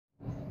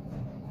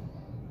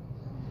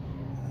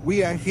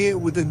We are here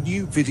with a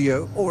new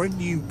video or a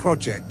new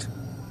project.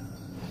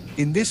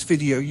 In this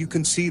video you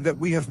can see that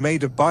we have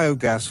made a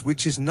biogas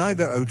which is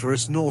neither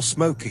odorous nor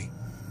smoky.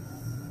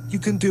 You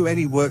can do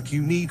any work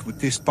you need with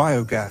this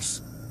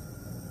biogas.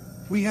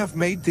 We have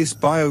made this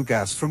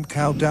biogas from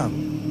cow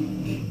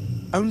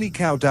dung. Only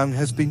cow dung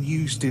has been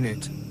used in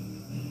it.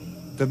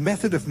 The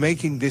method of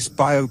making this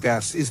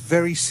biogas is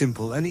very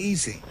simple and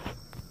easy.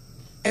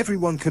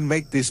 Everyone can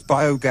make this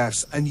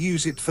biogas and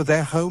use it for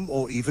their home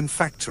or even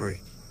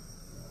factory.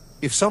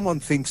 If someone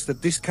thinks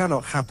that this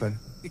cannot happen,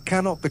 it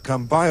cannot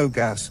become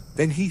biogas,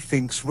 then he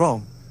thinks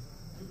wrong.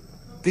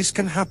 This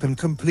can happen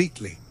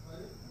completely.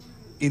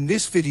 In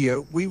this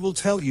video we will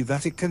tell you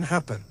that it can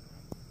happen.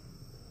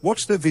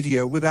 Watch the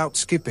video without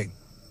skipping.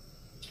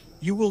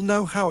 You will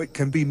know how it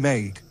can be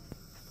made.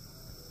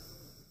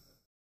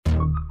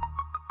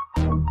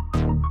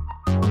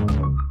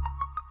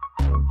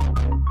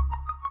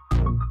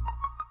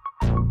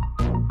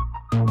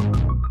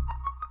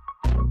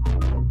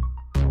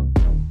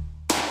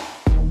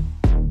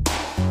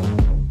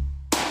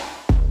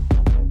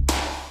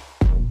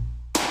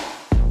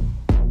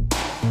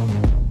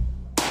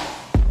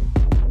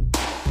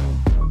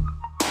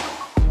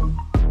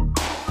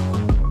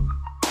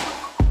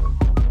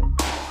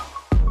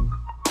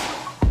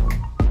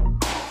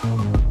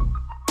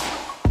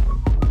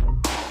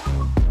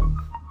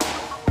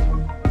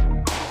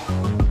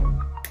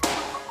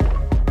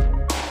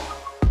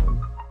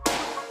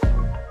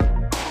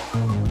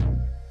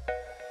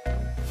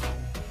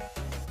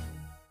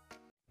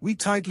 We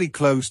tightly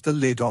closed the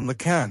lid on the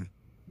can.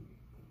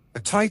 A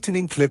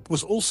tightening clip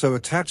was also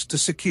attached to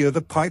secure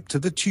the pipe to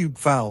the tube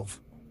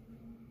valve.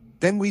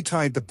 Then we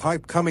tied the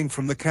pipe coming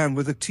from the can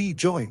with a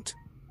T-joint.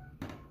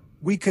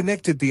 We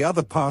connected the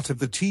other part of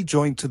the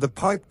T-joint to the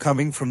pipe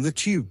coming from the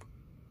tube,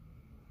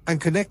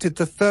 and connected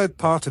the third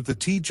part of the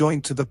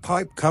T-joint to the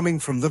pipe coming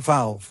from the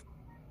valve.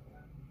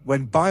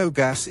 When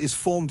biogas is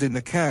formed in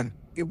the can,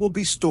 it will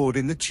be stored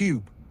in the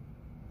tube.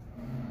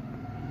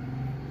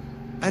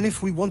 And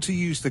if we want to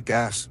use the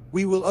gas,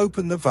 we will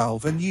open the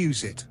valve and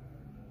use it.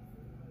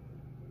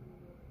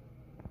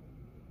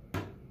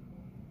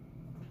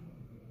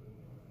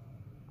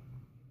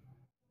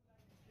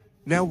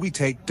 Now we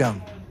take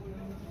dung.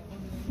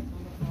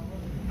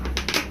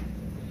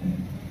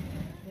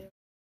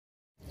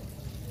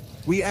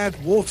 We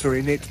add water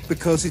in it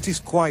because it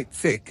is quite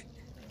thick.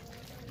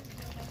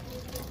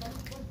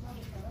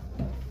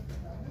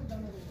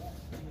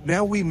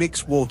 Now we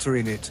mix water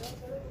in it.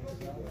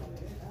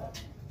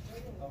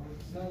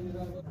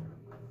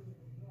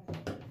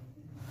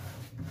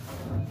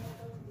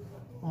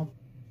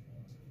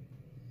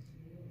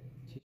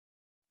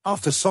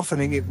 After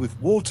softening it with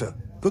water,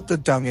 put the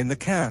dung in the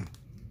can.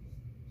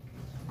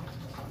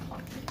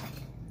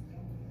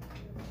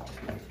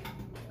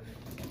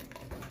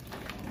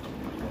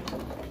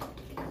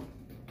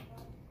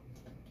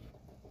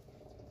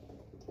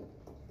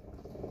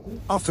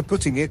 After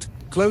putting it,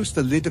 close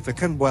the lid of the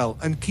can well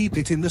and keep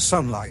it in the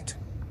sunlight.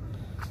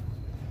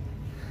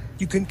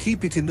 You can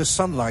keep it in the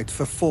sunlight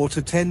for 4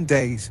 to 10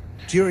 days,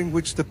 during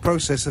which the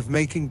process of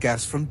making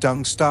gas from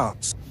dung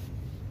starts.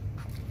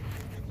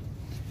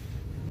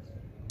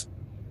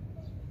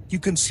 You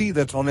can see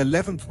that on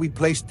 11th we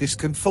placed this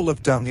can full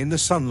of dung in the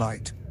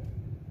sunlight.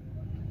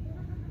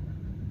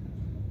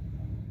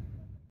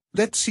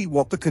 Let's see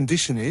what the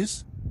condition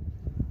is.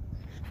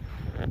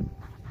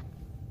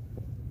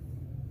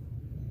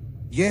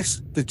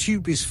 Yes, the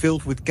tube is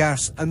filled with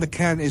gas and the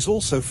can is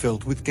also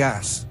filled with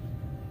gas.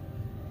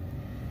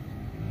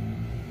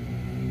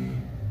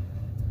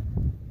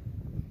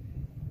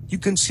 You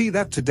can see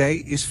that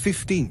today is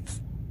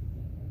 15th.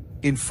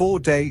 In 4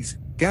 days,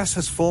 gas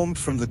has formed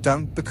from the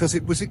dung because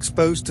it was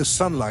exposed to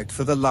sunlight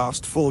for the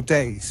last 4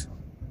 days.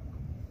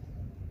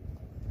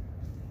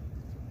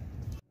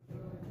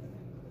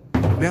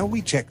 Now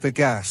we check the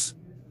gas.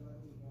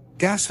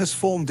 Gas has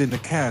formed in the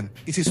can,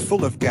 it is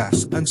full of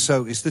gas, and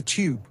so is the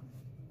tube.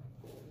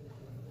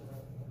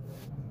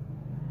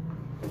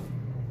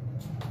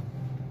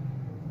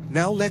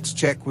 Now let's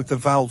check with the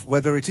valve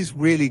whether it is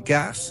really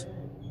gas.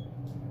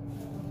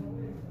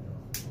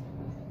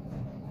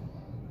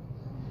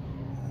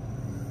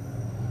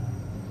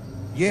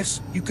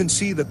 Yes, you can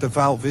see that the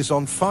valve is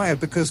on fire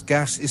because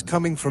gas is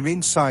coming from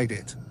inside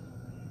it.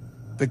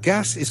 The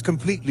gas is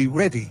completely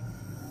ready.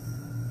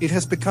 It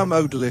has become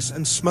odorless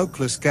and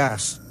smokeless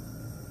gas.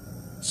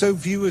 So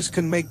viewers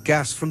can make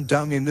gas from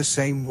dung in the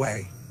same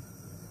way.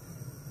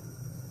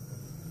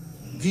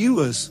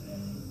 Viewers,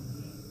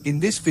 in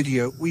this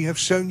video we have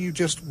shown you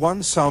just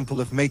one sample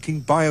of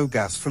making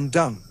biogas from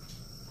dung.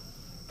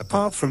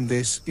 Apart from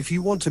this, if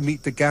you want to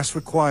meet the gas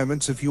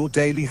requirements of your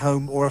daily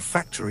home or a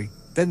factory,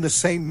 then the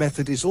same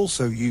method is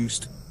also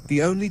used.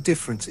 The only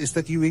difference is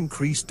that you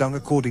increase dung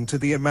according to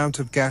the amount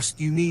of gas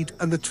you need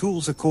and the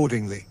tools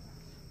accordingly.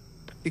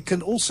 It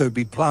can also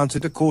be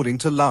planted according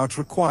to large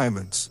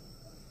requirements.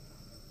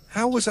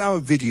 How was our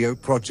video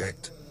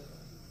project?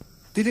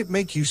 Did it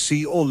make you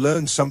see or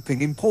learn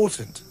something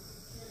important?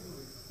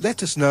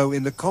 Let us know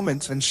in the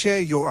comments and share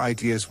your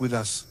ideas with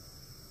us.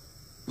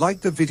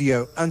 Like the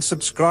video and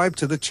subscribe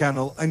to the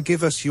channel and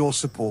give us your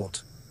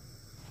support.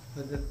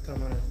 هذا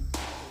التمر